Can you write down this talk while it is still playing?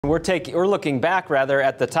We're looking back,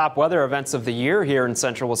 at the top weather events of the year here in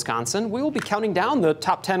central Wisconsin. We will be counting down the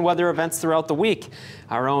top 10 weather events throughout the week.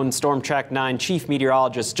 Our own Storm Track 9 chief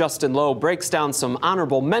meteorologist Justin Lowe breaks down some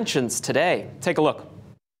honorable mentions today. Take a look.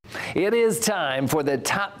 It is time for the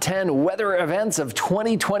top 10 weather events of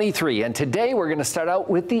 2023, and today we're going to start out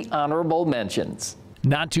with the honorable mentions.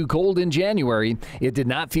 Not too cold in January. It did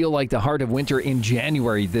not feel like the heart of winter in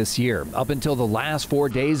January this year. Up until the last 4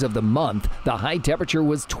 days of the month, the high temperature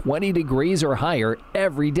was 20 degrees or higher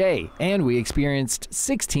every day. And we experienced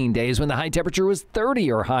 16 days when the high temperature was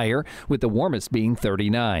 30 or higher, with the warmest being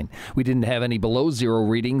 39. We didn't have any below zero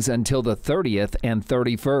readings until the 30th and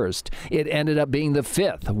 31st. It ended up being the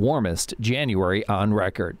 5th warmest January on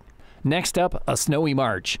record. Next up, a snowy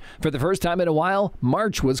March. For the first time in a while,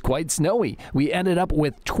 March was quite snowy. We ended up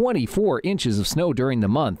with 24 inches of snow during the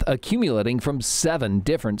month, accumulating from 7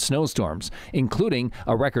 different snowstorms, including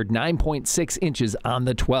a record 9.6 inches on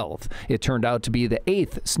the 12th. It turned out to be the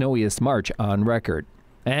 8th snowiest March on record.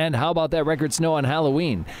 And how about that record snow on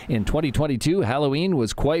Halloween? In 2022, Halloween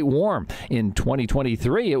was quite warm. In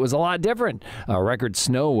 2023, it was a lot different. A record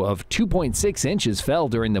snow of 2.6 inches fell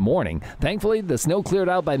during the morning. Thankfully, the snow cleared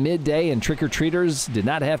out by midday and trick-or-treaters did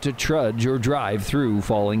not have to trudge or drive through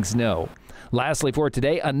falling snow. Lastly for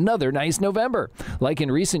today, another nice November. Like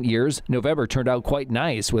in recent years, November turned out quite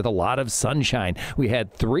nice with a lot of sunshine. We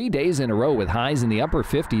had 3 days in a row with highs in the upper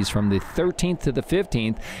 50s from the 13th to the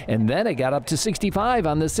 15th, and then it got up to 65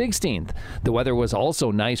 on the 16th. The weather was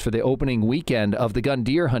also nice for the opening weekend of the gun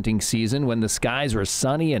deer hunting season when the skies were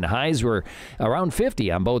sunny and highs were around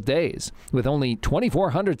 50 on both days. With only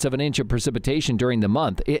 0.24 of an inch of precipitation during the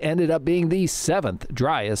month, it ended up being the 7th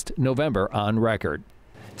driest November on record.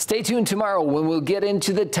 Stay tuned tomorrow when we'll get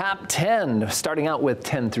into the top 10, starting out with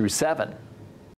 10 through 7.